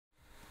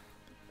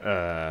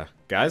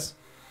Guys?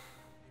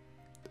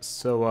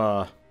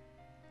 So,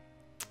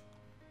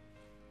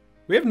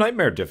 we have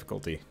Nightmare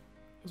difficulty.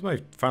 What's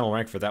my final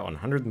rank for that one?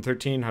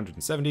 113,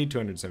 170,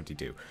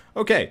 272.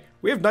 Okay,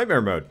 we have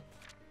Nightmare mode.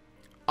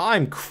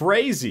 I'm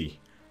crazy!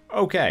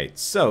 Okay,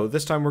 so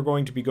this time we're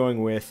going to be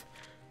going with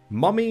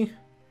Mummy,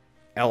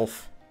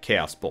 Elf,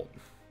 Chaos Bolt.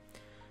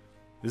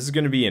 This is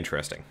going to be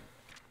interesting.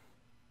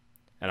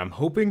 And I'm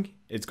hoping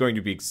it's going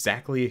to be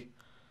exactly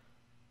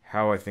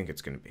how I think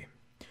it's going to be.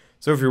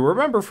 So if you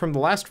remember from the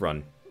last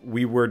run,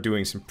 we were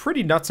doing some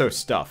pretty nutso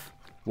stuff.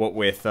 What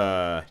with,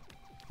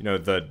 you know,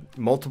 the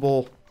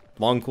multiple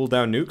long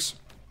cooldown nukes.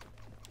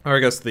 Or I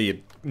guess the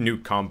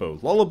nuke combo.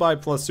 Lullaby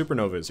plus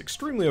Supernova is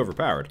extremely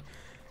overpowered.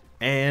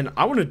 And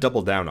I want to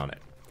double down on it.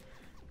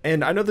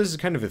 And I know this is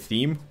kind of a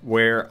theme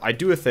where I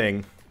do a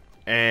thing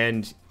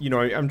and, you know,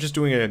 I'm just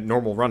doing a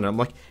normal run and I'm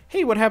like,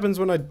 hey, what happens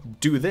when I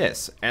do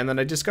this? And then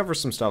I discover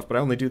some stuff, but I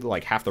only do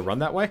like half the run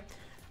that way.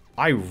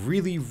 I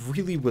really,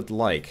 really would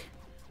like...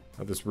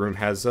 Oh, this room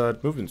has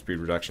movement speed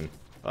reduction.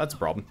 Well, that's a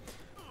problem.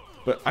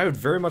 But I would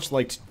very much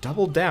like to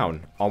double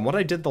down on what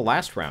I did the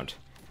last round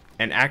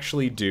and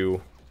actually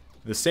do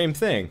the same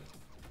thing,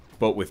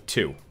 but with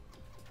 2.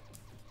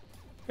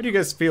 How do you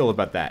guys feel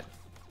about that?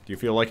 Do you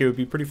feel like it would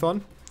be pretty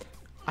fun?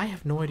 I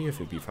have no idea if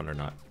it'd be fun or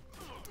not.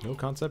 No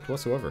concept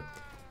whatsoever.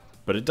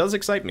 But it does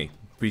excite me,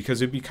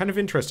 because it'd be kind of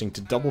interesting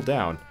to double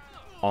down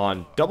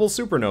on double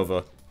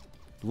Supernova,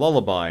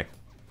 Lullaby,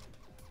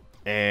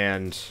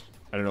 and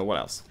I don't know what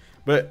else.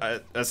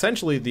 But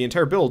essentially, the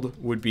entire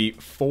build would be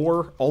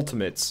 4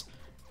 ultimates,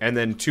 and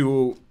then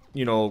 2,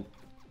 you know,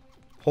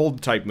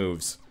 hold type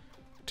moves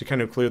to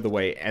kind of clear the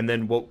way. And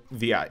then what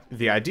the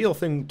ideal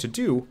thing to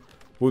do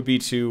would be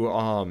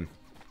to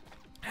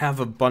have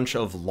a bunch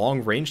of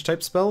long range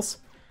type spells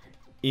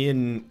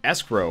in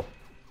escrow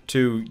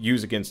to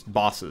use against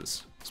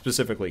bosses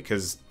specifically,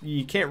 because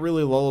you can't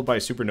really Lullaby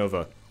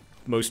Supernova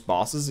most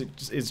bosses.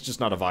 It's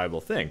just not a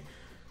viable thing.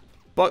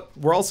 But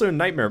we're also in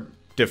Nightmare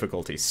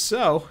difficulty,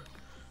 so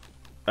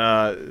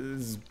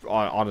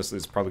honestly,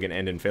 it's probably gonna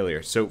end in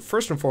failure. So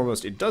first and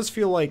foremost, it does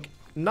feel like,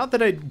 not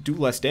that I do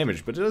less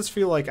damage, but it does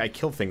feel like I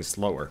kill things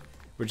slower,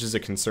 which is a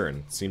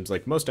concern. It seems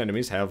like most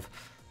enemies have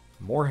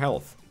more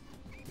health,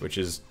 which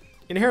is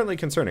inherently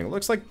concerning. It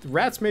looks like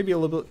rats maybe a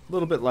little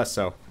bit less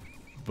so,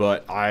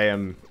 but I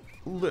am...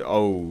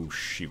 Oh,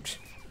 shoot.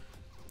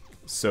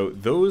 So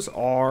those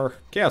are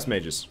Chaos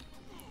Mages.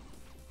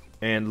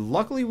 And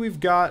luckily we've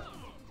got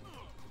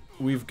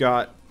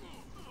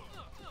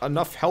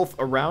enough health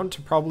around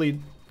to probably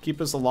keep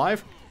us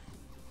alive.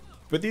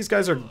 But these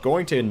guys are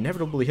going to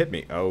inevitably hit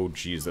me. Oh,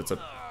 geez, that's a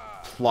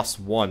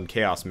 +1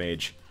 Chaos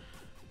Mage.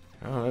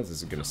 Oh, this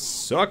is gonna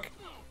suck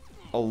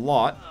a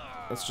lot.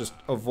 Let's just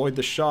avoid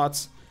the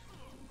shots.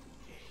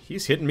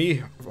 He's hitting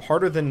me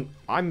harder than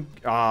I'm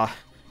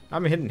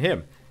hitting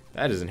him.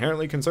 That is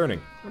inherently concerning.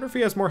 I wonder if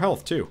he has more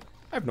health, too.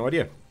 I have no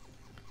idea.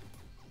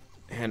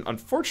 And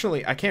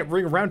unfortunately, I can't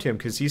ring around him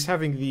because he's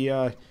having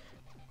the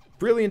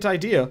brilliant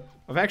idea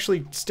of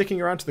actually sticking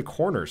around to the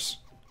corners.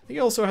 I think he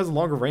also has a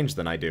longer range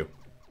than I do.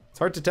 It's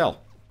hard to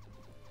tell.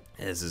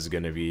 This is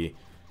going to be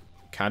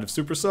kind of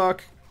super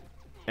suck.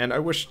 And I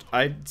wished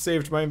I'd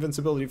saved my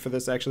invincibility for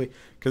this, actually.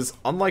 Because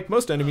unlike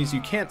most enemies,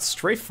 you can't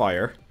strafe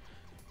fire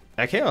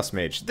a Chaos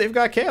Mage. They've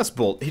got Chaos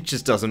Bolt. It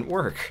just doesn't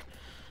work.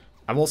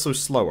 I'm also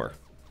slower.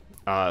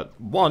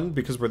 1,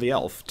 because we're the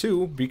elf.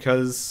 2,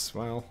 because,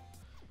 well,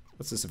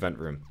 what's this event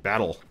room?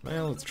 Battle.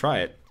 Well, let's try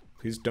it.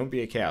 Please don't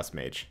be a Chaos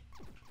Mage.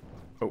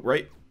 Oh,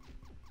 right.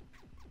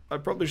 I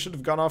probably should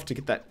have gone off to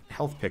get that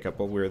health pickup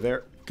while we were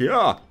there.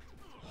 Gah!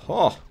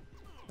 Oh,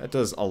 that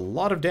does a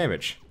lot of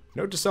damage.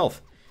 Note to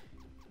self.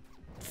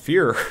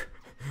 Fear.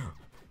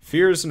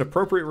 Fear is an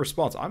appropriate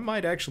response. I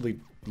might actually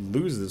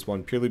lose this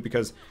one purely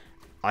because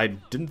I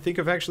didn't think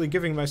of actually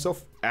giving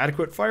myself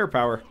adequate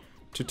firepower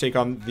to take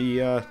on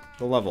the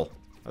level.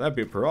 That'd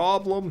be a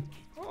problem.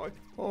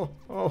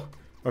 Oh.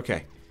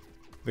 Okay.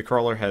 The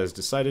crawler has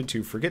decided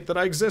to forget that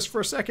I exist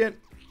for a second.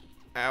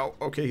 Ow.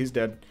 Okay, he's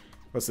dead.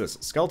 What's this?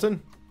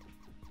 Skeleton?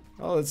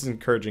 Oh, this is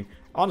encouraging.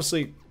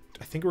 Honestly,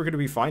 I think we're going to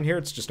be fine here.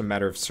 It's just a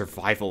matter of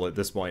survival at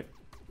this point.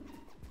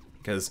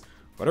 Because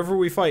whatever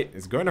we fight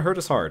is going to hurt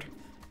us hard.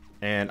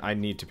 And I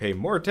need to pay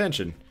more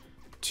attention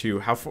to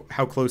how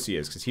close he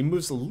is. Because he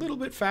moves a little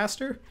bit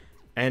faster.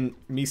 And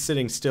me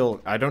sitting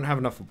still, I don't have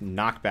enough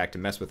knockback to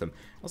mess with him.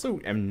 Also,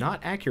 I'm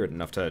not accurate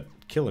enough to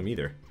kill him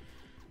either.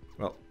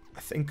 Well, I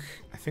think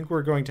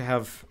we're going to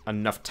have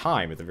enough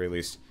time at the very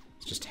least.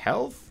 It's just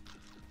health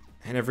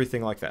and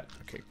everything like that.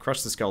 Okay,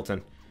 crush the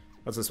skeleton.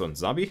 What's this one?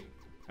 Zombie?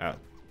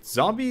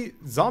 Zombie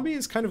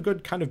is kind of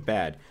good, kind of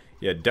bad.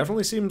 Yeah, it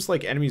definitely seems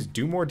like enemies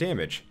do more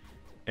damage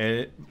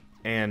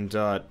and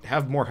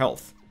have more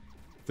health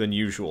than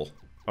usual,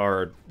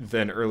 or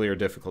than earlier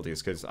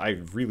difficulties, because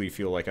I really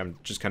feel like I'm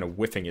just kind of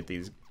whiffing at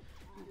these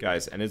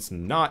guys, and it's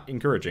not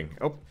encouraging.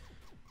 Oh,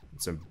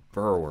 it's a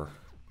burrower.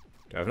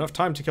 Do I have enough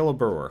time to kill a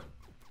burrower?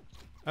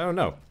 I don't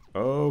know.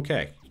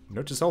 Okay.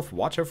 Note to self,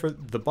 watch out for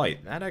the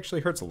bite. That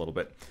actually hurts a little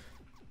bit.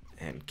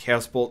 And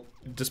Chaos Bolt,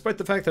 despite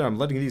the fact that I'm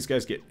letting these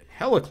guys get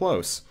hella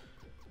close,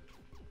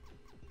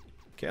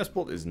 Chaos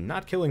Bolt is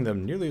not killing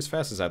them nearly as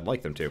fast as I'd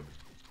like them to.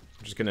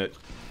 I'm just gonna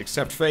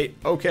accept fate.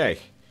 Okay.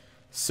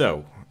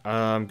 So,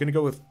 I'm gonna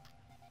go with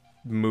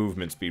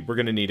movement speed. We're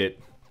gonna need it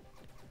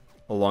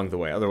along the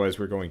way. Otherwise,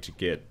 we're going to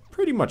get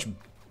pretty much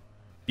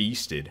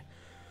beasted.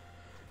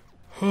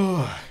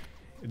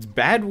 It's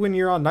bad when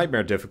you're on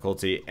Nightmare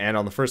difficulty and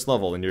on the first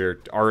level and you're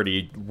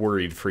already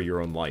worried for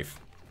your own life.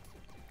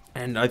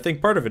 And I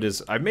think part of it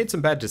is I've made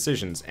some bad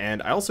decisions,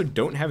 and I also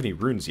don't have any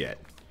runes yet.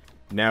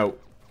 Now,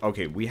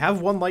 okay, we have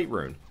one light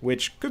rune,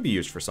 which could be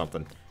used for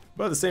something,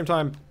 but at the same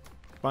time,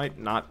 might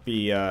not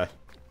be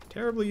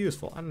terribly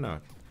useful. I don't know.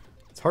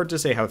 It's hard to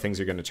say how things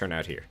are going to turn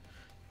out here.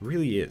 It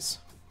really is.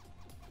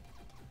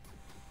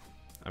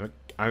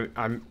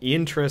 I'm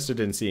interested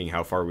in seeing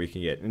how far we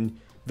can get, and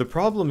the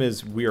problem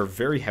is we are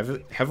very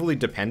heavily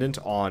dependent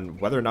on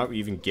whether or not we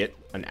even get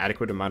an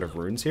adequate amount of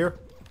runes here,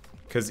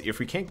 because if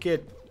we can't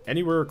get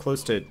anywhere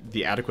close to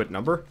the adequate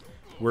number,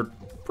 we're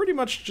pretty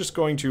much just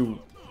going to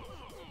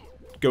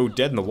go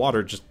dead in the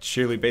water just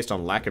sheerly based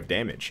on lack of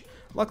damage.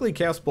 Luckily,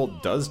 Chaos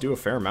Bolt does do a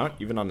fair amount,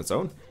 even on its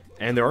own,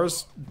 and there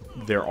is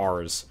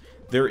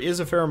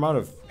a fair amount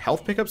of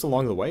health pickups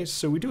along the way,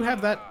 so we do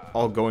have that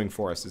all going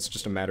for us. It's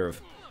just a matter of,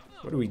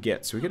 what do we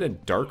get? So we get a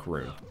Dark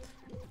Rune.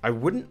 I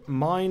wouldn't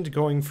mind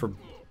going for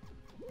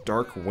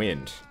Dark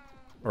Wind,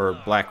 or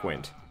Black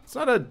Wind. It's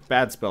not a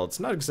bad spell. It's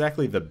not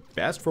exactly the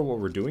best for what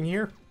we're doing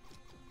here,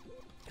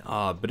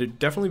 but it'd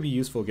definitely be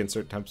useful against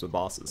certain types of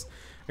bosses.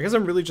 I guess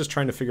I'm really just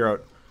trying to figure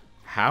out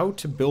how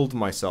to build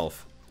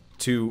myself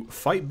to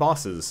fight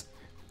bosses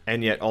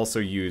and yet also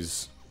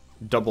use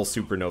double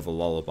Supernova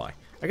Lullaby.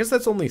 I guess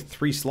that's only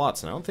 3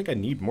 slots, and I don't think I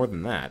need more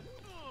than that.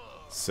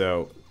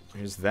 So,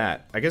 here's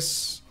that. I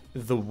guess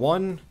the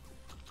one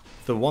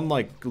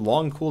like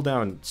long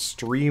cooldown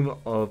stream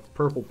of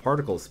purple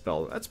particle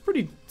spell, that's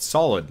pretty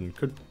solid and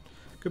could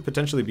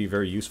potentially be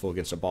very useful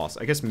against a boss.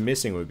 I guess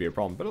missing would be a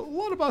problem, but a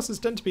lot of bosses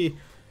tend to be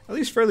at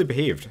least fairly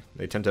behaved.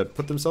 They tend to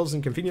put themselves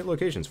in convenient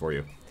locations for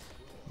you.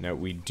 Now,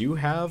 we do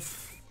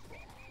have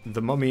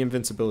the mummy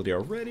invincibility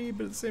already,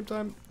 but at the same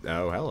time,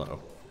 oh,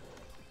 hello.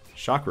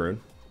 Shock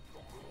Rune.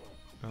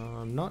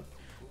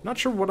 Not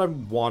sure what I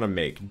want to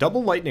make.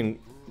 Double Lightning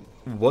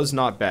was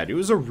not bad. It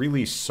was a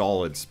really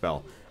solid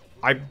spell.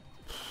 I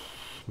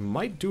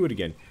might do it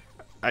again.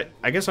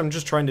 I guess I'm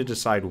just trying to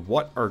decide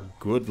what are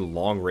good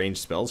long-range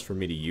spells for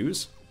me to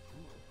use.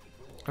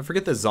 I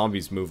forget that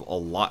zombies move a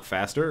lot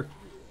faster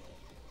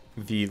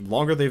the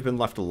longer they've been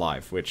left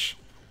alive, which,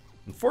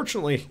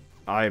 unfortunately,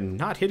 I'm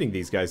not hitting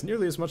these guys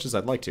nearly as much as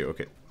I'd like to.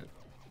 Okay,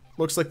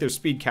 looks like their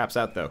speed caps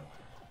out, though.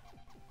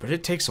 But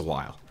it takes a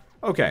while.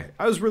 Okay,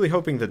 I was really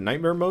hoping that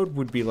Nightmare mode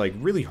would be, like,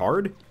 really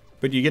hard,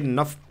 but you get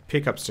enough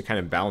pickups to kind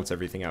of balance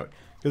everything out.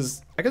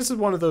 Because I guess it's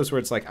one of those where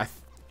it's like,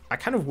 I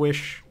kind of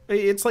wish...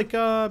 It's like,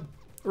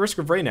 Risk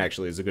of Rain,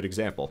 actually, is a good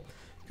example.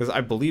 Because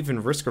I believe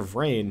in Risk of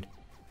Rain...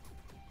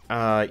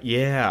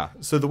 yeah.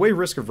 So the way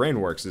Risk of Rain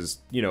works is,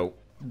 you know,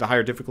 the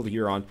higher difficulty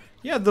you're on,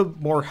 yeah, the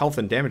more health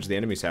and damage the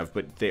enemies have,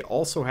 but they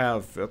also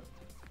have...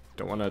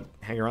 don't want to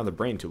hang around the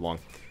brain too long.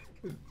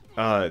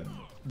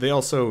 They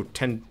also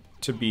tend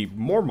to be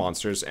more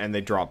monsters, and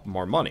they drop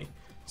more money.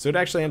 So it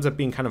actually ends up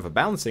being kind of a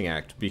balancing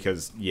act,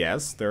 because,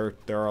 yes, there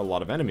are a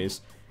lot of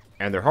enemies,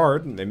 and they're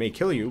hard, and they may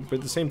kill you, but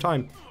at the same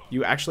time,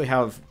 you actually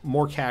have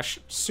more cash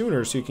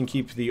sooner, so you can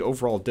keep the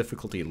overall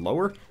difficulty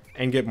lower,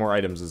 and get more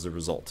items as a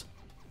result.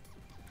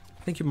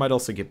 I think you might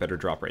also get better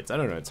drop rates. I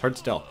don't know, it's hard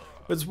to tell.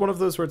 But it's one of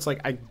those where it's like,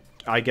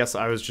 I guess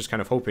I was just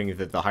kind of hoping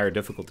that the higher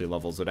difficulty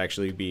levels would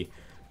actually be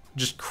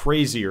just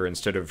crazier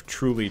instead of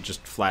truly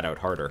just flat out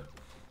harder.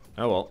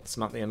 Oh well, it's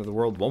not the end of the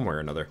world one way or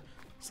another.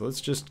 So let's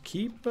just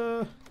keep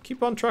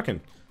on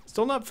trucking.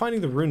 Still not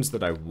finding the runes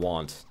that I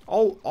want.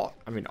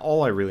 I mean,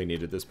 all I really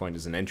need at this point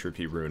is an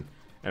entropy rune,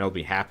 and I'll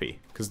be happy,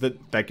 because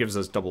that gives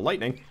us double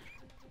lightning,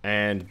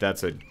 and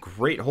that's a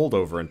great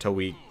holdover until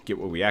we get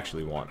what we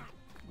actually want,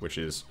 which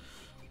is,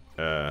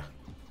 I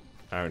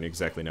don't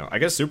exactly know. I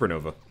guess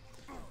supernova.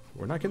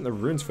 We're not getting the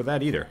runes for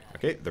that either.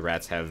 Okay, the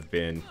rats have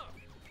been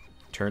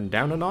turned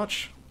down a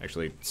notch.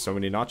 Actually, so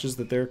many notches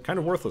that they're kind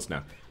of worthless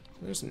now.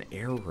 There's an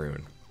air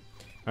rune.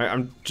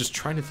 I'm just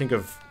trying to think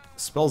of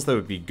spells that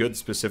would be good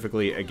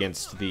specifically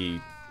against the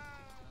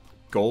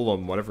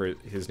golem, whatever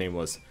his name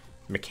was.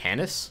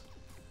 Mechanus?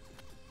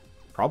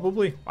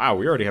 Probably? Wow,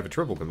 we already have a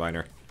triple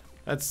combiner.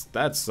 That's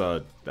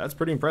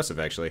pretty impressive,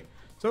 actually.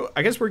 So,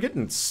 I guess we're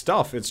getting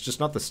stuff, it's just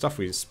not the stuff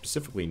we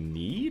specifically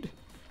need?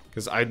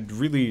 Because I'd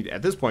really,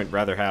 at this point,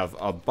 rather have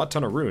a butt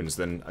ton of runes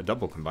than a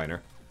double combiner.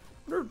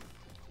 I wonder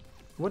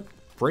what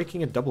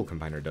breaking a double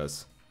combiner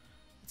does.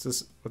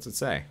 What's it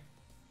say?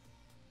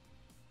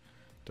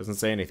 Doesn't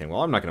say anything.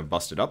 Well, I'm not going to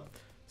bust it up.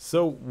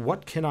 So,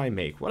 what can I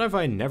make? What have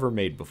I never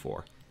made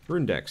before?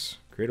 Runedex.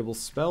 Creatable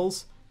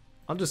spells.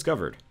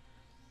 Undiscovered.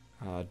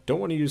 Don't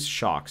want to use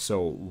shock.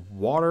 So,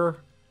 water,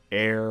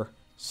 air,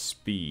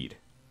 speed.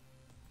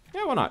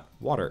 Yeah, why not?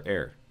 Water,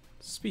 air,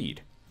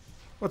 speed.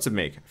 What's it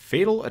make?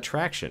 Fatal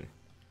Attraction.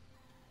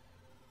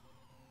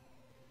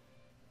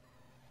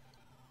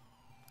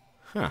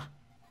 Huh.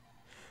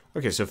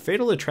 Okay, so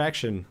Fatal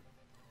Attraction.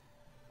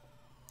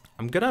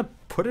 I'm gonna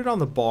put it on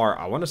the bar.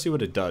 I want to see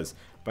what it does,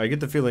 but I get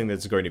the feeling that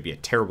it's going to be a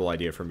terrible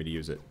idea for me to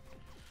use it.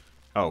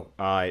 Oh,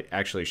 I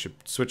actually should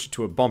switch it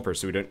to a bumper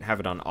so we don't have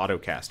it on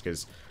autocast,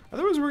 because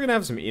otherwise we're gonna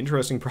have some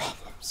interesting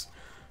problems.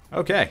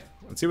 Okay,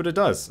 let's see what it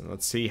does.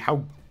 Let's see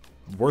how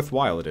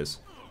worthwhile it is.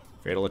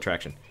 Fatal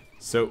Attraction.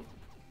 So,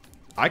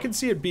 I can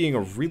see it being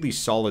a really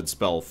solid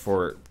spell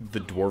for the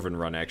Dwarven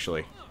run,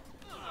 actually.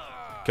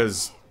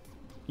 Because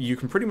you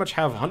can pretty much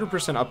have 100%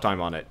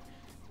 uptime on it.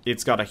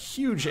 It's got a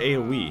huge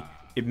AoE.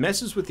 It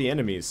messes with the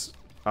enemy's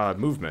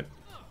movement.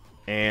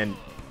 And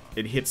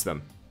it hits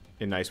them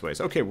in nice ways.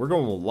 Okay, we're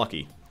going with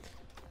Lucky.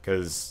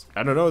 Because,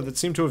 I don't know, that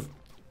seemed to have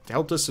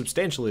helped us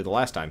substantially the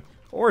last time.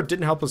 Or it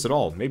didn't help us at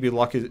all. Maybe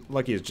Lucky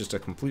is just a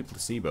complete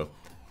placebo.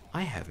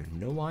 I have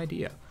no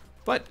idea.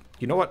 But,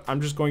 you know what? I'm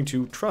just going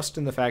to trust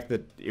in the fact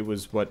that it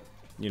was what,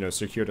 you know,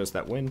 secured us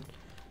that win.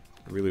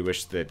 I really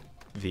wish that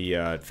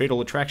the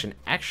Fatal Attraction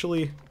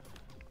actually...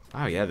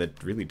 Oh yeah,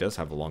 that really does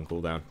have a long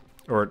cooldown.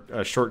 Or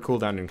a short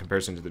cooldown in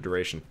comparison to the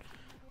duration.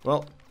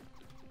 Well,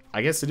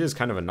 I guess it is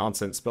kind of a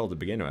nonsense spell to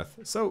begin with.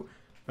 So,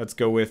 let's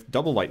go with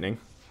Double Lightning.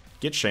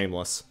 Get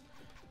Shameless.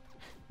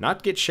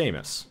 Not get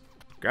Seamus.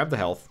 Grab the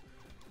health.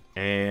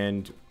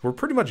 And we're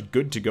pretty much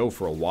good to go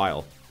for a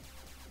while.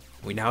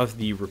 We now have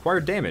the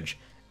required damage.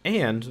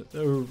 And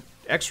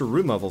extra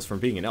rune levels from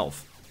being an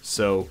elf.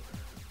 So,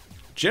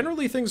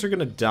 generally things are going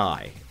to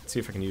die. Let's see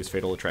if I can use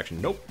Fatal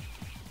Attraction. Nope.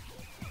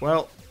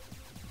 Well,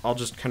 I'll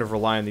just kind of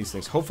rely on these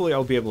things. Hopefully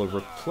I'll be able to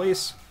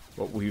replace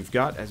what we've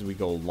got as we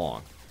go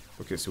along.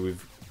 Okay, so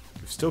we've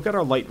still got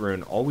our light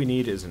rune. All we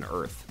need is an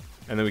earth.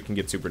 And then we can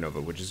get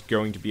Supernova, which is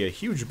going to be a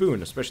huge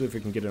boon, especially if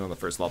we can get it on the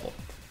first level.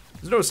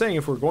 There's no saying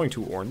if we're going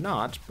to or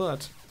not,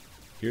 but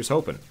here's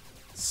hoping.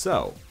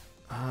 So,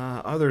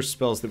 other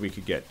spells that we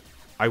could get.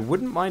 I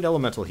wouldn't mind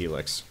Elemental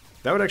Helix.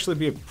 That would actually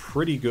be a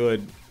pretty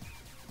good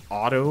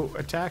auto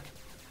attack.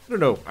 I don't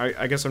know.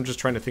 I guess I'm just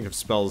trying to think of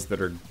spells that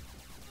are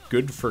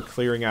good for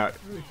clearing out.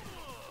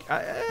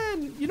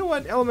 You know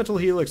what? Elemental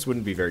Helix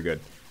wouldn't be very good.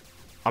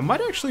 I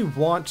might actually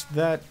want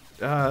that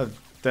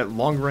that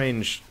long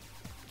range,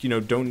 you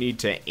know, don't need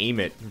to aim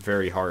it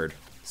very hard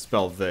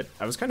spell that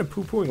I was kind of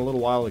poo-pooing a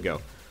little while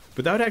ago.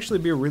 But that would actually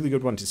be a really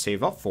good one to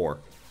save up for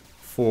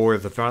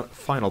the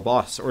final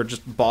boss, or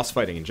just boss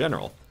fighting in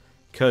general.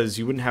 Because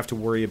you wouldn't have to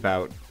worry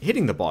about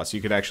hitting the boss.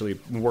 You could actually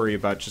worry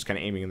about just kind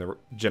of aiming in the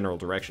general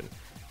direction.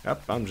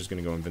 Yep, I'm just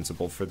going to go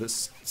invincible for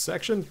this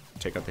section.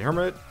 Take out the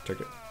Hermit.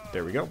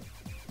 There we go.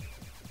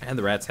 And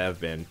the rats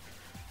have been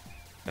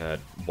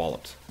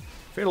walloped.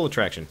 Fatal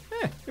Attraction.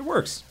 It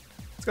works.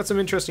 It's got some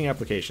interesting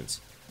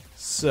applications.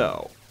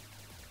 So,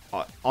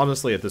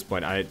 honestly, at this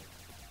point, I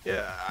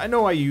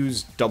know I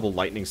use Double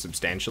Lightning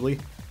substantially,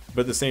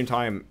 but at the same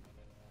time,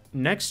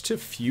 next to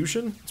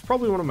Fusion, it's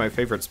probably one of my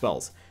favorite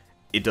spells.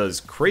 It does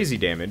crazy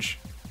damage,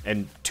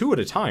 and 2 at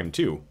a time,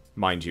 too,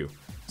 mind you.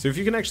 So if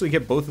you can actually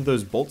get both of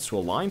those bolts to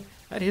align,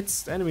 that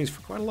hits enemies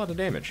for quite a lot of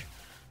damage.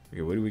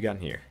 Okay, what do we got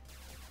in here?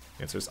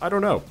 Answers, I don't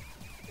know.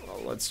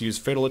 Well, let's use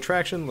Fatal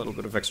Attraction, a little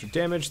bit of extra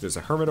damage. There's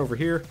a Hermit over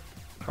here.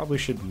 Probably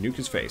should nuke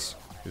his face.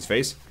 His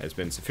face has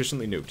been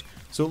sufficiently nuked.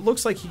 So it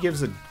looks like he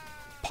gives a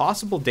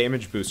possible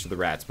damage boost to the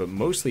rats, but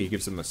mostly he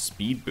gives them a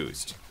speed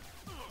boost.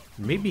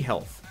 Maybe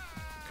health.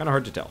 Kind of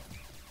hard to tell.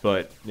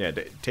 But, yeah,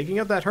 taking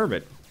out that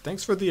Hermit,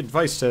 thanks for the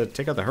advice to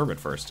take out the Hermit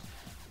first.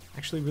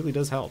 Actually really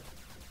does help.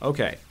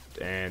 Okay,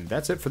 and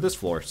that's it for this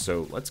floor,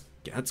 so let's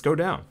go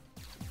down.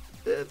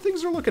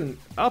 Things are looking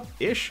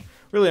up-ish.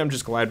 Really, I'm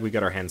just glad we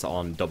got our hands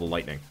on Double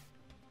Lightning.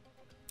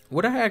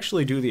 Would I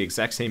actually do the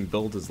exact same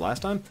build as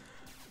last time?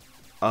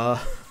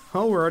 Oh,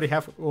 we're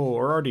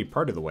already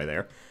part of the way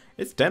there.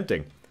 It's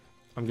tempting.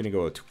 I'm gonna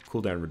go with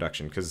cooldown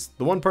reduction, because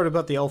the one part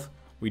about the elf,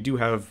 we do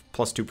have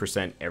plus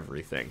 2%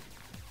 everything,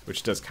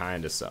 which does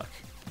kind of suck.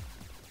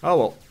 Oh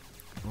well,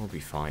 we'll be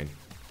fine.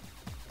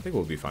 I think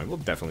we'll be fine. We'll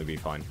definitely be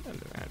fine.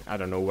 I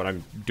don't know what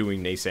I'm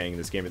doing naysaying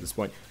this game at this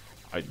point.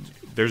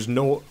 There's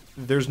no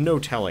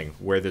telling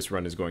where this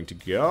run is going to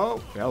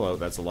go. Hello,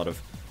 that's a lot of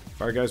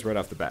fire guys right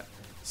off the bat.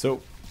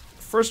 So,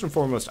 first and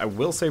foremost, I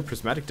will say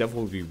Prismatic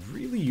Devil would be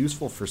really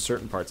useful for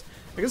certain parts.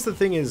 I guess the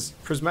thing is,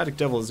 Prismatic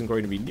Devil isn't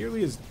going to be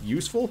nearly as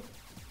useful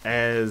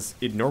as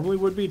it normally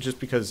would be, just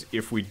because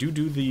if we do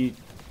the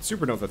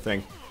Supernova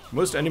thing,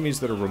 most enemies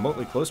that are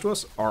remotely close to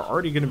us are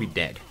already going to be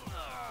dead.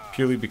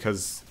 Purely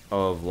because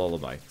of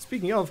Lullaby.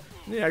 Speaking of,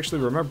 I need to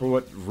actually remember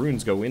what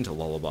runes go into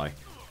Lullaby.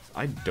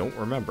 I don't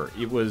remember.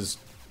 It was...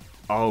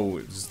 Oh,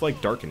 it was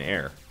like Dark and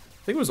Air.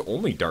 I think it was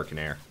only Dark and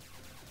Air.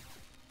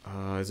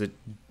 Is it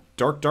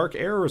Dark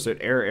Air, or is it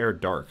Air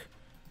Dark?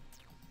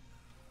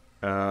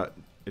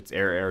 It's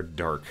Air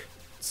Dark.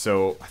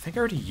 So, I think I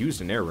already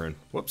used an Air rune.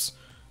 Whoops.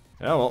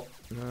 Oh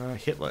well.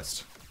 Hit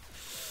list.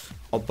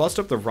 I'll bust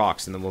up the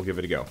rocks and then we'll give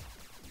it a go.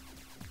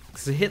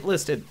 Because the hit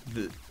list at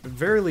the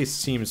very least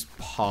seems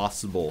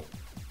possible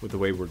with the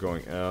way we're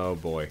going. Oh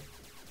boy.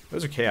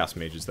 Those are Chaos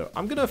Mages though.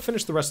 I'm gonna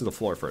finish the rest of the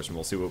floor first and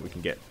we'll see what we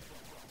can get.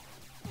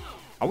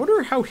 I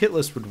wonder how hit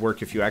list would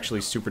work if you actually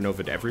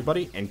supernovaed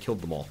everybody and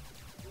killed them all.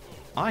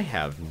 I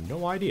have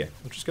no idea.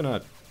 I'm just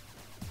gonna,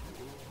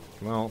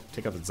 well,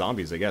 take out the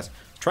zombies, I guess. I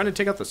was trying to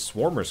take out the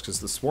swarmers, because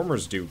the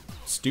swarmers do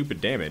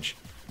stupid damage.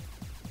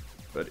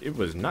 But it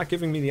was not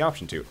giving me the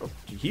option to. Oh,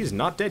 he's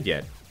not dead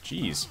yet.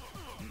 Jeez.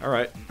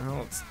 Alright, well,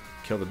 let's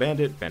kill the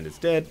bandit. Bandit's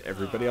dead.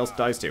 Everybody else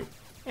dies too.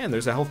 And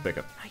there's a health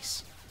pickup.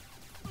 Nice.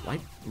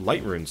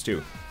 Light runes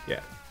too.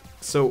 Yeah.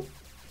 So,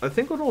 I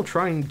think what I'll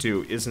try and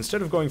do is,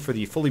 instead of going for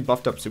the fully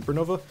buffed up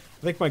supernova,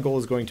 I think my goal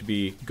is going to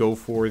be go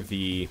for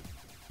the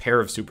pair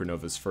of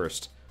supernovas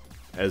first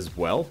as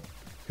well.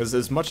 Because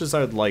as much as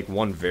I'd like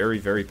one very,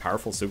 very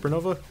powerful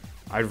supernova,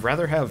 I'd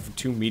rather have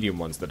two medium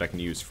ones that I can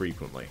use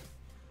frequently.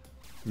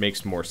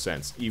 Makes more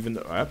sense. Even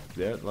though,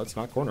 yeah, let's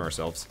not corner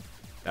ourselves.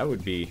 That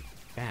would be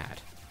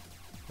bad.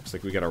 Looks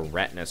like we got a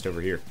rat nest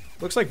over here.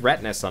 Looks like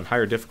rat nests on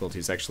higher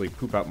difficulties actually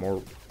poop out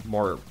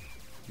more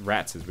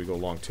rats as we go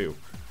along too.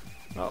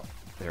 Well,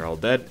 they're all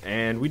dead,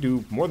 and we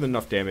do more than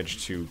enough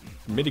damage to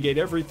mitigate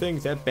everything.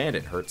 That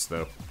bandit hurts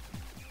though.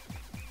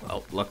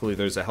 Well, luckily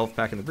there's a health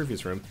pack in the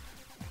previous room.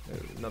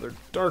 There's another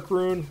dark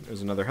rune.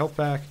 There's another health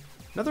pack.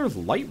 Another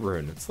light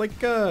rune. It's like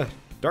dark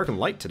and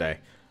light today.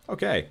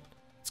 Okay,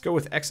 let's go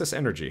with excess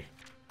energy.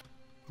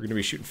 We're gonna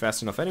be shooting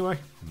fast enough anyway.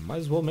 Might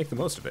as well make the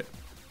most of it.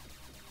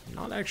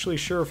 Not actually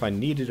sure if I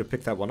needed to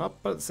pick that one up,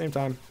 but at the same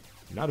time,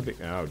 not a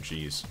big... Oh,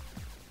 jeez.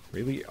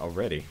 Really?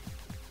 Already?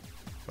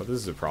 Oh, this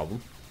is a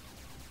problem.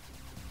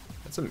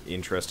 That's some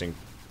interesting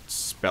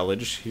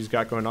spellage he's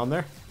got going on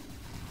there.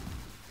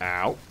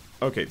 Ow.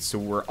 Okay, so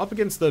we're up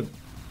against the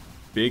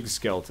big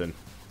skeleton.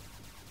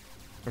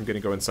 I'm going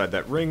to go inside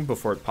that ring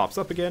before it pops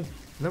up again.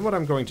 And then what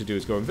I'm going to do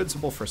is go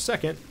invincible for a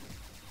second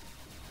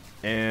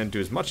and do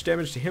as much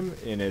damage to him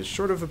in as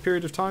short of a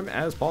period of time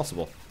as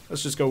possible.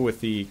 Let's just go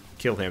with the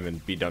kill him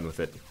and be done with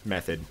it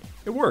method.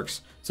 It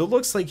works. So it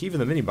looks like even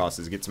the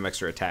mini-bosses get some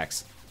extra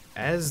attacks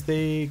as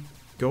they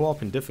go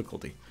up in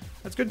difficulty.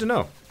 That's good to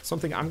know.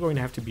 Something I'm going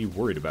to have to be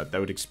worried about.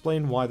 That would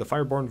explain why the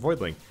Fireborn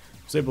Voidling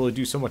was able to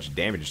do so much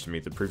damage to me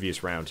the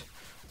previous round,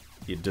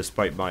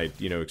 despite my,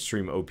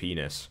 extreme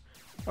OP-ness.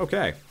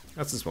 Okay,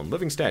 that's this one.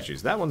 Living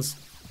Statues. That one's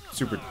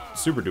super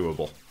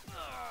doable.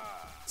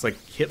 It's like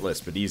hit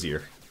list, but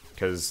easier,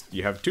 because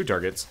you have two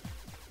targets,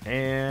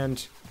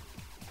 and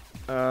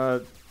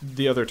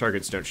the other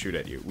targets don't shoot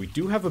at you. We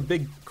do have a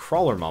big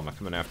crawler mama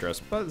coming after us,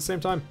 but at the same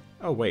time...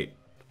 Oh, wait.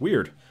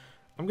 Weird.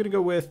 I'm gonna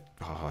go with...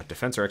 Oh,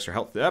 defense or extra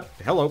health.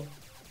 Yep, hello.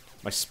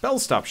 My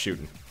spells stopped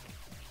shooting.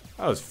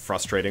 That was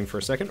frustrating for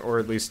a second, or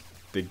at least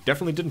they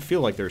definitely didn't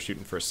feel like they were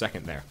shooting for a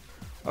second there.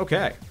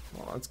 Okay,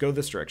 well, let's go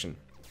this direction.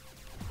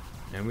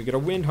 And we get a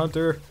Wind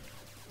Hunter.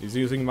 He's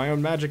using my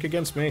own magic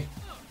against me.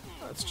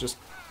 Let's just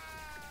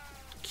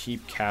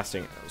keep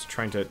casting. I was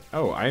trying to...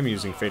 Oh, I am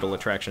using Fatal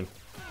Attraction.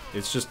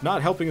 It's just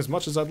not helping as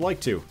much as I'd like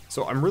to.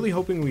 So I'm really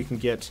hoping we can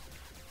get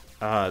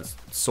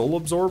Soul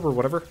Absorb or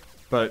whatever.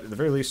 But at the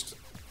very least,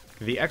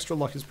 the extra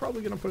luck is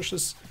probably going to push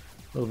us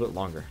a little bit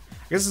longer.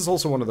 I guess it's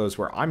also one of those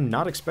where I'm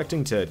not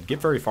expecting to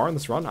get very far in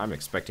this run. I'm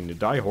expecting to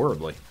die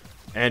horribly.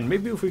 And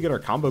maybe if we get our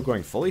combo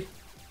going fully,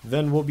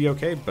 then we'll be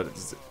okay. But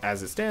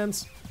as it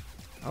stands,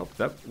 oh,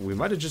 we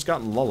might have just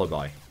gotten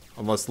Lullaby.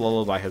 Unless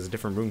Lullaby has a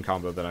different rune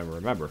combo than I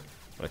remember.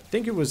 But I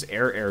think it was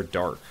Air, Air,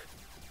 Dark.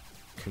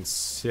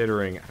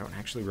 Considering I don't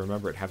actually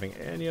remember it having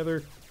any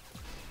other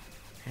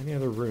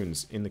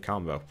runes in the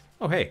combo.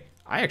 Oh, hey,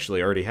 I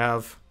actually already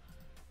have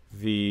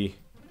the...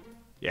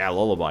 Yeah,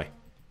 Lullaby.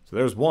 So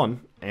there's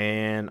one,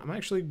 and I'm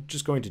actually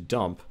just going to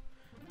dump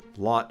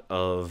a lot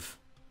of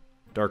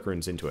dark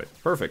runes into it.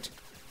 Perfect.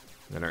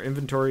 And then our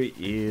inventory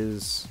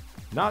is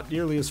not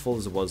nearly as full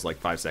as it was like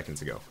 5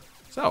 seconds ago.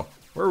 So,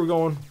 where are we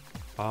going?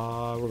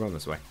 We're going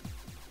this way.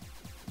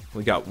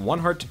 We got one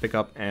heart to pick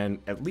up and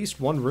at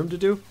least one room to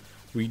do.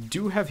 We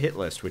do have hit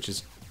list, which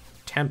is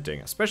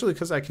tempting, especially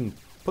because I can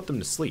put them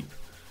to sleep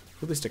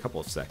for at least a couple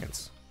of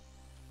seconds.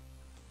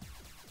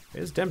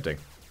 It is tempting.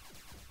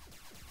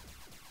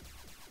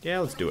 Yeah,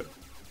 let's do it.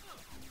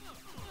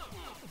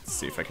 Let's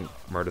see if I can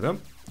murder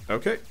them.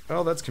 Okay,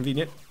 well, that's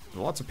convenient.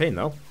 Lots of pain,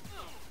 though.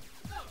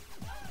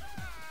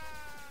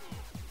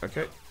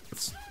 Okay,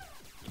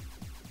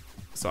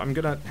 so I'm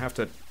gonna have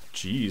to...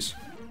 Jeez.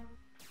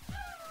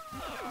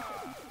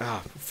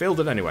 Failed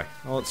it anyway.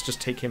 Well, let's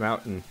just take him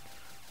out and...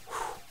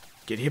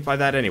 Get hit by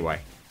that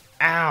anyway.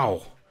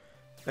 Ow!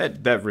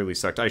 That really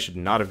sucked. I should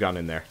not have gone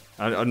in there.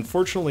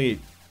 Unfortunately,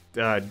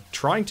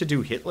 trying to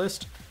do hit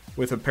list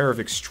with a pair of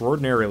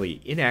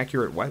extraordinarily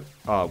inaccurate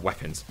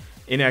weapons,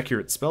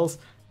 inaccurate spells,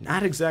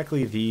 not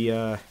exactly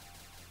the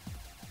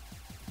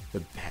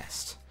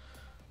best.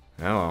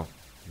 Oh well,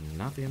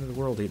 not the end of the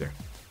world either.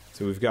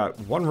 So we've got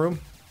one room.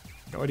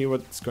 No idea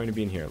what's going to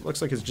be in here. It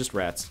looks like it's just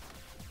rats.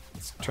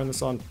 Let's turn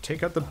this on.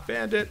 Take out the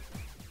bandit.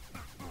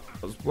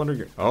 I was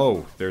wondering...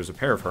 Oh, there's a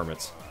pair of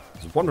hermits.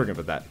 I was wondering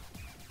about that.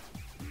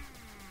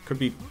 Could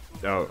be...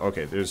 Oh,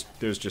 okay, there's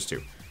just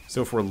two.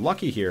 So if we're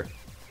lucky here,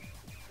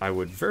 I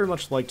would very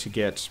much like to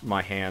get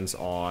my hands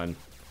on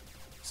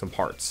some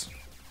hearts.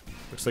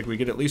 Looks like we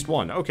get at least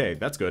one. Okay,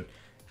 that's good.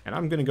 And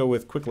I'm going to go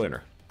with Quick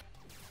Learner.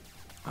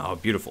 Oh,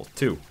 beautiful.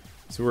 2.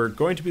 So we're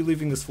going to be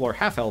leaving this floor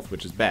half health,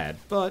 which is bad,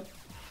 but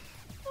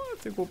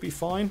think we'll be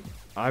fine.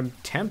 I'm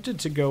tempted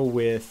to go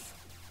with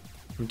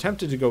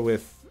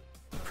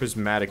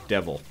Prismatic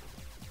Devil.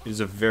 It is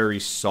a very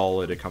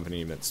solid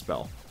accompaniment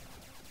spell.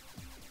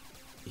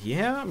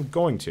 Yeah, I'm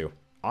going to.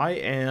 I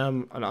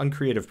am an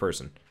uncreative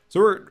person.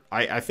 So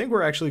I think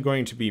we're actually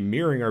going to be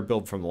mirroring our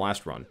build from the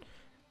last run.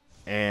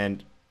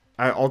 And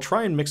I'll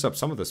try and mix up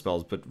some of the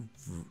spells, but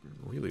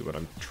really what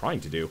I'm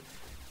trying to do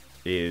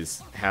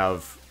is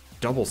have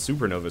double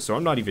supernova, so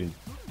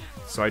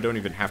I don't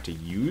even have to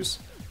use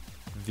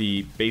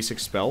the basic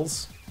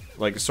spells.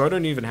 Like, so I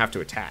don't even have to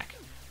attack.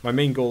 My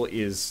main goal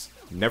is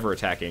never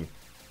attacking.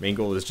 Main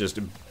goal is just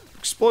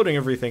exploding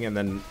everything and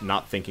then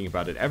not thinking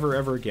about it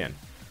ever again.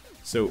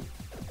 So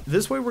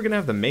this way we're going to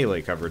have the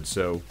melee covered,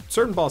 so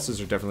certain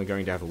bosses are definitely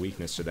going to have a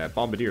weakness to that,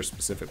 Bombardier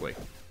specifically.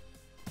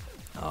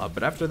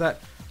 But after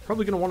that,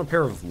 probably going to want a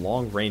pair of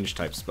long-range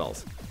type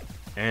spells.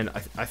 And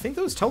I think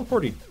those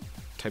teleporting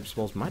type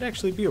spells might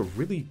actually be a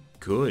really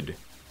good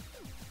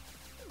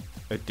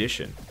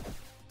addition.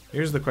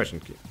 Here's the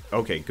question.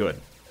 Okay, good.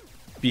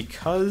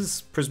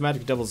 Because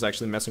Prismatic Devil is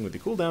actually messing with the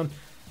cooldown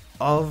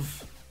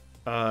of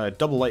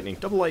Double Lightning.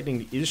 Double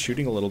Lightning is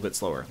shooting a little bit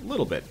slower. A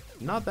little bit.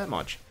 Not that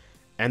much.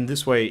 And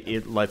this way,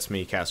 it lets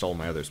me cast all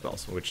my other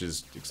spells, which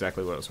is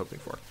exactly what I was hoping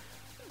for.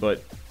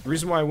 But the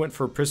reason why I went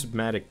for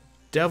Prismatic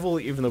Devil,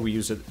 even though we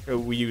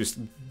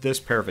used this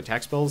pair of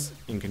attack spells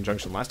in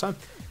conjunction last time,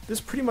 this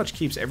pretty much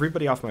keeps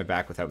everybody off my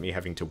back without me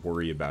having to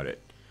worry about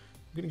it.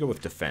 I'm going to go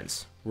with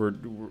defense. We're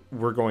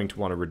going to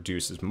want to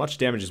reduce as much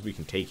damage as we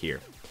can take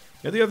here.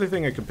 Now, the other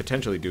thing I could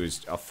potentially do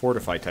is a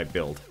Fortify type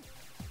build.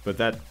 But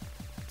that,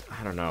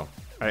 I don't know.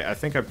 I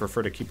think I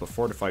prefer to keep a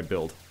Fortify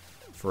build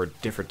for a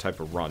different type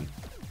of run.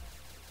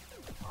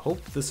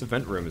 Hope this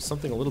event room is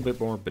something a little bit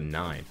more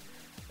benign.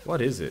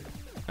 What is it?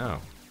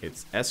 Oh,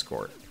 it's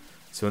Escort.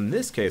 So in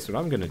this case, what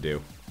I'm going to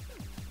do,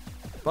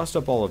 bust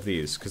up all of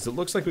these, because it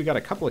looks like we got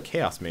a couple of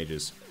Chaos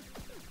Mages.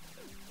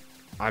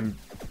 I'm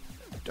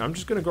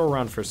just going to go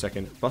around for a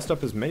second, bust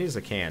up as many as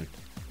I can,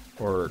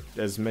 or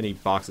as many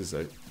boxes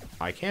as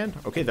I can.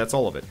 Okay, that's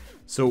all of it.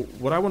 So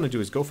what I want to do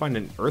is go find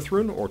an Earth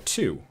Rune or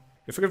two.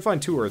 If I can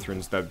find 2 Earth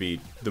Runes, that'd be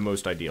the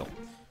most ideal.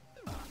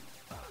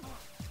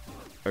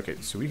 Okay,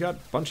 so we got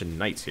a bunch of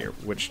Knights here,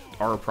 which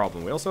are a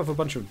problem. We also have a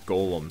bunch of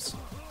Golems,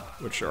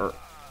 which are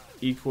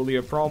equally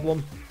a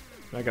problem.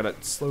 I gotta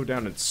slow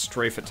down and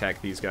strafe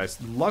attack these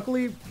guys.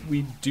 Luckily,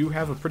 we do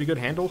have a pretty good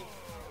handle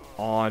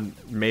on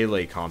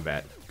melee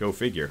combat. Go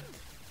figure.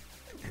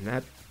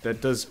 And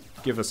that does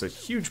give us a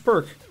huge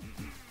perk,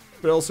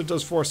 but it also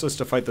does force us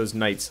to fight those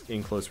Knights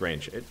in close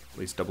range. At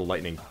least Double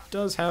Lightning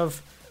does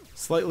have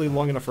slightly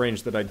long enough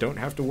range that I don't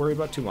have to worry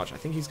about too much. I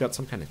think he's got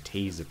some kind of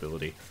Tase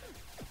ability.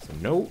 So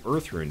no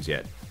Earth Runes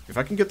yet. If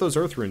I can get those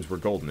Earth Runes, we're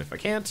golden. If I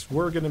can't,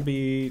 we're going to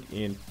be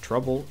in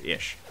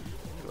trouble-ish.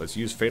 Let's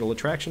use Fatal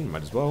Attraction.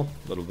 Might as well.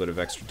 A little bit of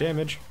extra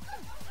damage.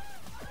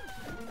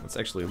 Let's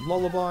actually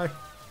Lullaby.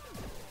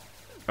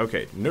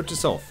 Okay, note to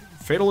self.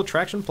 Fatal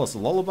Attraction plus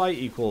Lullaby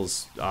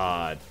equals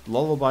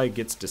Lullaby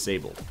gets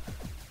disabled.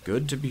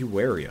 Good to be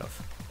wary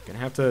of. Gonna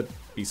have to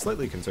be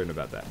slightly concerned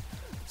about that.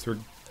 So we're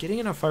getting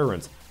enough Fire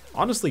Runes.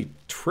 Honestly,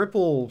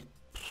 triple...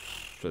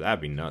 That'd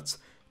be nuts.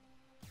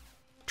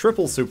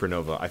 Triple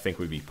Supernova, I think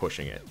we'd be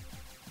pushing it.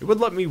 It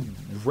would let me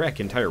wreck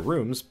entire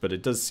rooms, but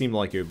it does seem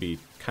like it would be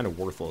kind of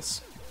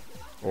worthless.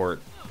 Or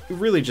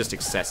really just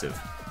excessive.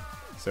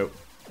 So,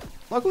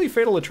 luckily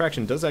Fatal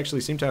Attraction does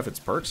actually seem to have its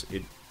perks.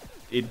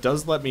 It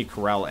does let me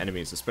corral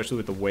enemies, especially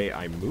with the way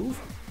I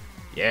move.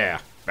 Yeah,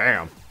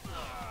 bam.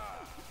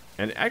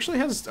 And it actually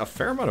has a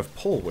fair amount of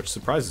pull, which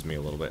surprises me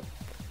a little bit.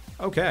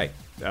 Okay,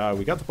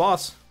 we got the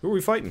boss. Who are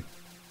we fighting?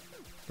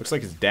 Looks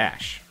like it's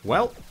Dash.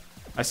 Well,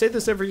 I say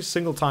this every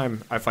single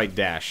time I fight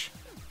Dash,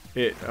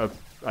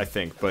 I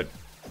think, but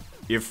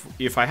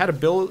if I had a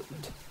build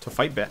to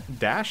fight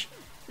Dash,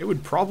 it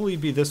would probably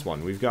be this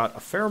one. We've got a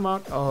fair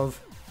amount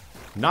of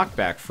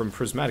knockback from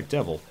Prismatic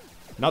Devil.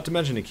 Not to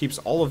mention it keeps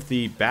all of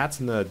the bats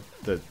and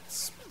the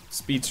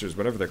speedsters,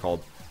 whatever they're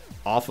called,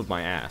 off of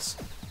my ass.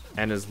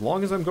 And as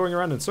long as I'm going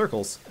around in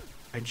circles,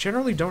 I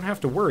generally don't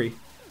have to worry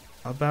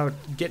about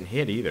getting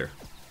hit either.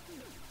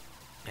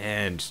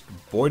 And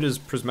boy does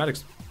Prismatic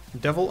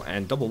Devil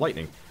and Double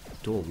Lightning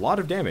do a lot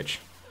of damage.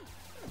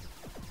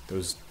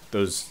 Those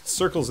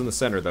circles in the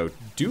center, though,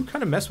 do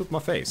kind of mess with my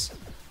face.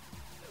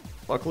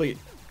 Luckily,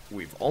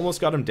 we've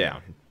almost got him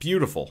down.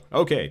 Beautiful.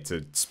 Okay,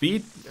 to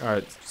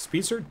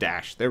Speedster,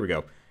 Dash. There we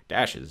go.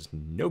 Dash is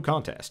no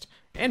contest.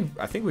 And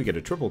I think we get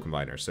a triple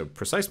combiner, so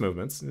precise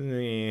movements.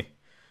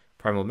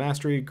 Primal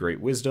Mastery, Great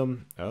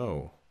Wisdom.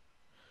 Oh.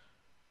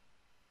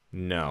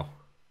 No.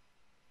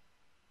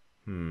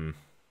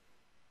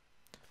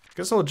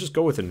 Guess I'll just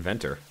go with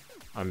Inventor.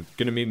 I'm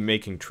gonna be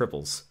making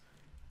triples.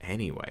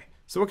 Anyway.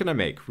 So what can I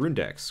make?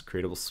 Runedex,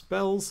 creatable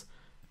spells,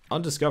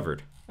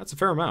 undiscovered. That's a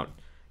fair amount.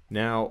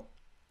 Now,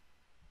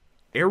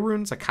 air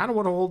runes I kind of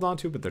want to hold on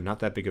to, but they're not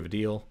that big of a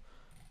deal.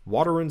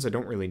 Water runes I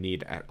don't really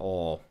need at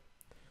all.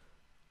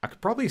 I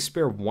could probably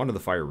spare one of the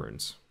fire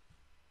runes.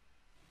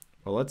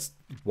 Well, let's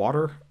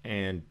water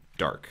and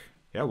dark.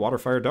 Yeah, water,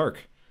 fire,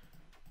 dark.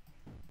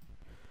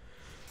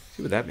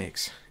 see what that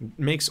makes. It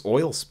makes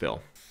oil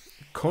spill.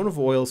 Cone of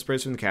oil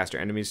sprays from the caster.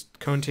 Enemies.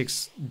 Cone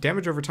takes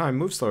damage over time,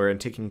 moves slower, and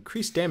take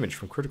increased damage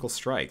from critical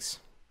strikes.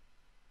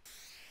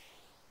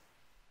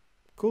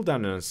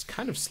 Cooldown is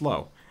kind of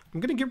slow. I'm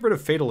going to get rid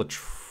of Fatal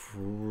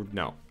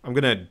No, I'm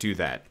going to do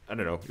that. I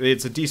don't know.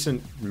 It's a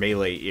decent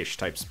melee-ish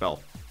type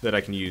spell that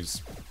I can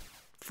use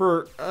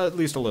for at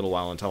least a little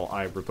while until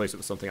I replace it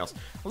with something else.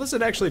 Unless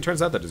it actually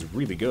turns out that it's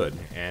really good,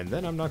 and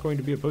then I'm not going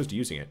to be opposed to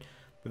using it.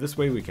 But this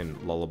way we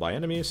can lullaby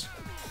enemies.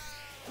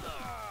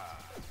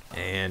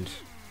 And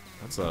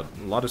that's a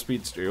lot of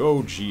speed.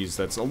 Oh, geez,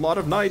 that's a lot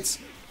of knights.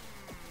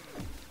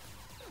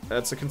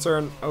 That's a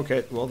concern.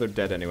 Okay, well, they're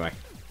dead anyway.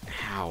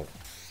 Ow.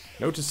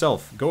 Note to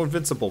self, go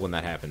invincible when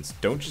that happens.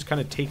 Don't just kind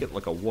of take it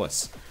like a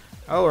wuss.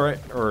 Alright,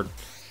 or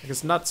I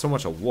guess not so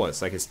much a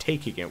wuss. I guess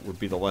taking it would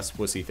be the less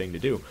wussy thing to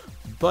do.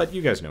 But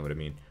you guys know what I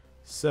mean.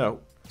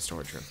 So,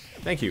 storage room.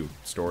 Thank you,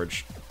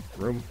 storage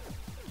room.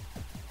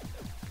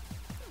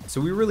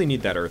 So we really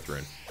need that earth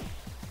rune.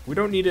 We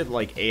don't need it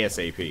like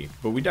ASAP,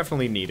 but we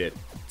definitely need it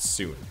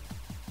soon.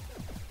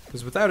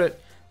 Because without it,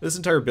 this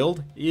entire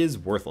build is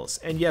worthless.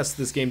 And yes,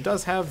 this game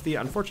does have the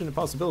unfortunate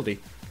possibility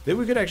that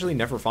we could actually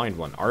never find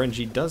one.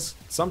 RNG does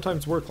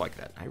sometimes work like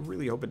that. I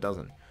really hope it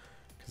doesn't.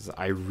 Because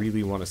I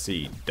really want to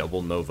see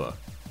Double Nova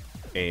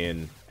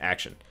in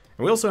action.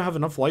 And we also have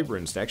enough light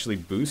runes to actually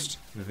boost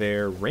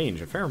their range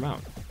a fair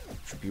amount.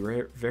 Which would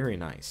be very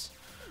nice.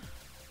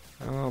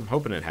 I'm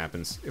hoping it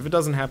happens. If it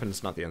doesn't happen,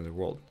 it's not the end of the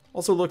world.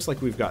 Also looks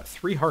like we've got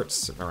 3 hearts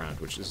sitting around,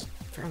 which is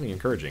fairly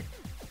encouraging.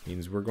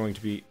 Means we're going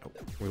to be... Oh,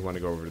 we want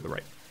to go over to the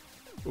right.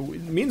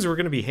 It means we're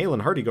going to be hale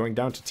and hearty going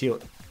down to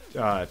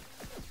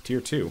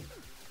tier 2.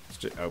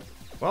 Oh,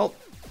 well,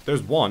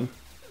 there's one.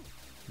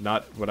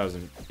 Not what I was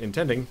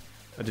intending.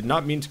 I did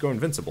not mean to go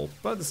invincible,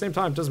 but at the same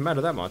time, it doesn't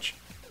matter that much,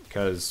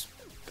 because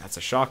that's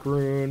a shock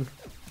rune.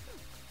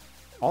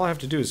 All I have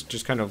to do is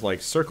just kind of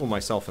like circle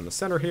myself in the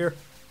center here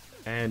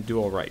and do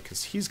alright,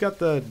 because he's got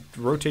the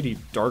rotating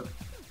dark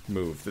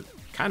move that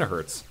kind of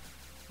hurts.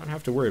 I don't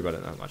have to worry about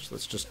it that much.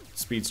 Let's just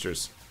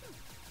speedsters.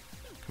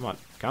 Come on,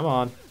 come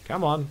on,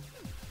 come on.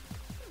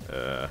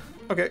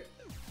 Okay.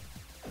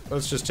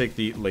 Let's just take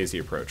the lazy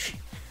approach.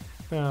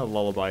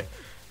 Lullaby.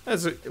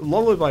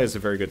 Lullaby is a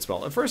very good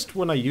spell. At first,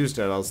 when I used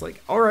it, I was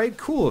like, alright,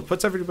 cool, it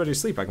puts everybody to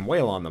sleep, I can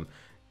wail on them.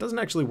 It doesn't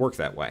actually work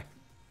that way.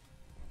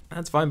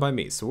 That's fine by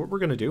me. So what we're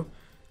going to do,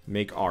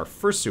 make our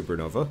first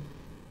supernova,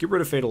 get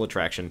rid of Fatal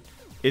Attraction.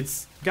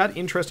 It's got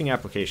interesting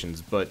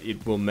applications, but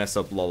it will mess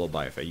up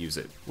Lullaby if I use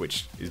it,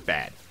 which is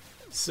bad.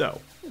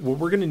 So, what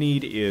we're going to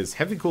need is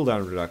heavy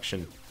cooldown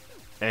reduction,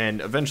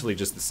 and eventually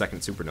just the second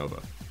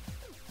supernova.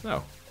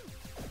 So,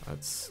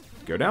 let's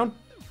go down.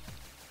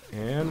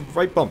 And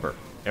right bumper.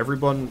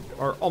 Everyone,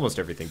 or almost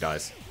everything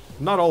dies.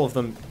 Not all of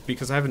them,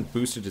 because I haven't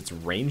boosted its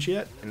range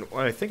yet. And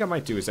what I think I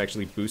might do is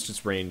actually boost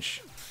its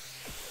range.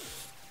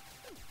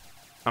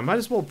 I might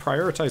as well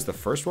prioritize the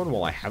first one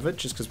while I have it,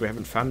 just because we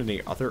haven't found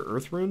any other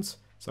earth runes.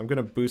 So I'm going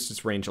to boost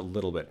its range a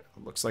little bit.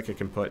 It looks like I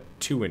can put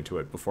 2 into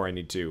it before I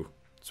need to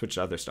switch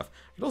to other stuff.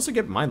 I can also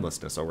get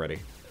mindlessness already,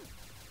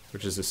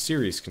 which is a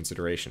serious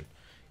consideration.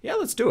 Yeah,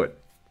 let's do it.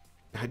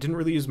 I didn't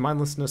really use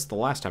mindlessness the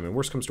last time, and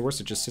worst comes to worst,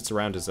 it just sits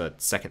around as a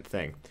second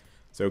thing.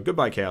 So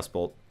goodbye, Chaos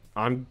Bolt.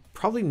 I'm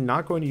probably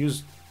not going to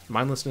use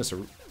mindlessness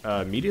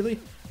immediately.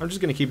 I'm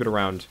just going to keep it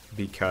around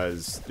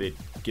because it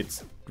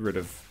gets rid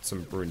of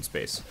some rune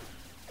space.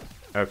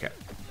 Okay.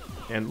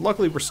 And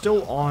luckily, we're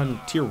still on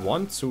tier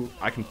 1, so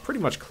I can pretty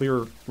much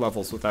clear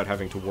levels without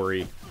having to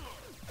worry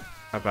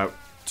about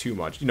too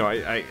much. You know,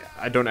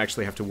 I don't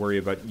actually have to worry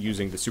about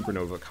using the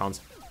supernova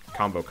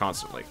combo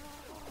constantly.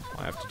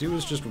 All I have to do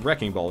is just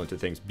wrecking ball into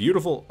things.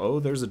 Beautiful. Oh,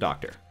 there's a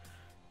doctor.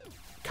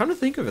 Come to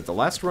think of it, the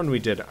last run we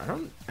did, I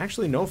don't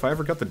actually know if I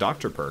ever got the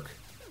doctor perk.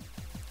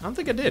 I don't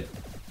think I did.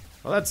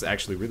 Well, that's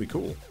actually really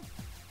cool.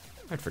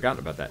 I'd forgotten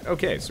about that.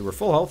 Okay, so we're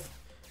full health.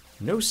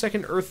 No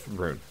second earth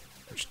rune,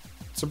 which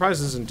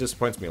surprises and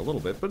disappoints me a little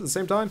bit, but at the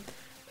same time,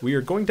 we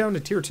are going down to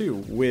tier 2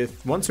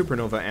 with 1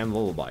 supernova and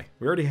lullaby.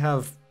 We already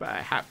have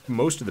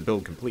most of the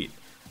build complete.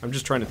 I'm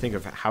just trying to think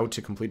of how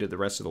to complete it the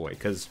rest of the way,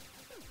 because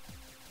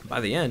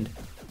by the end,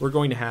 we're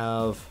going to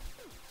have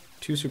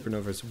 2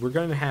 supernovas. We're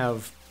going to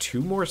have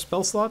 2 more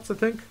spell slots, I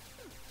think?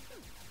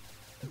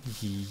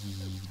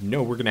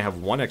 No, we're going to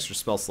have 1 extra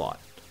spell slot.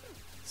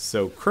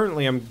 So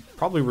currently I'm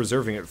probably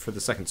reserving it for the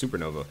second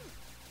supernova.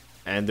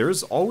 And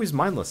there's always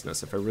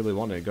mindlessness if I really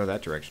wanted to go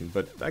that direction,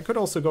 but I could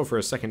also go for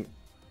a second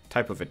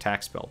type of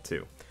attack spell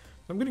too.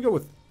 I'm going to go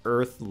with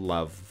earth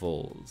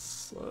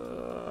levels.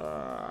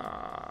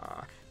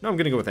 No, I'm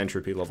going to go with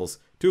entropy levels.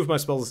 2 of my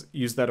spells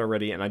use that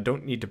already, and I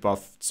don't need to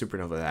buff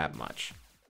supernova that much.